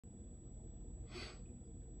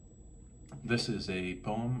This is a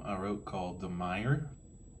poem I wrote called The Mire.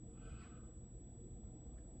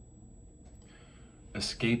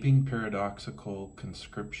 Escaping paradoxical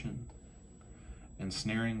conscription,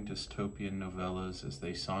 ensnaring dystopian novellas as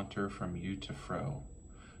they saunter from you to fro,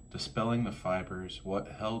 dispelling the fibers,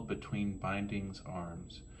 what held between bindings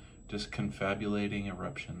arms, disconfabulating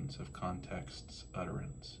eruptions of context's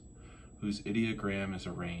utterance, whose ideogram is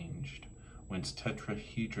arranged, whence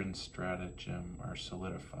tetrahedron stratagem are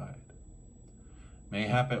solidified.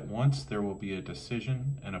 Mayhap at once there will be a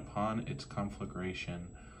decision, and upon its conflagration,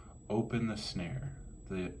 open the snare,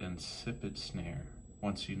 the insipid snare,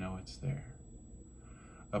 once you know it's there.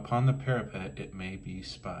 Upon the parapet it may be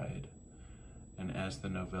spied, and as the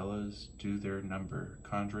novellas do their number,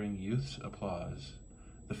 conjuring youth's applause,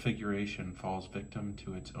 the figuration falls victim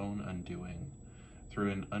to its own undoing,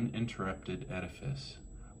 through an uninterrupted edifice,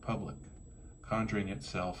 public, conjuring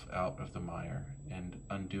itself out of the mire, and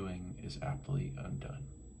undoing is aptly undone.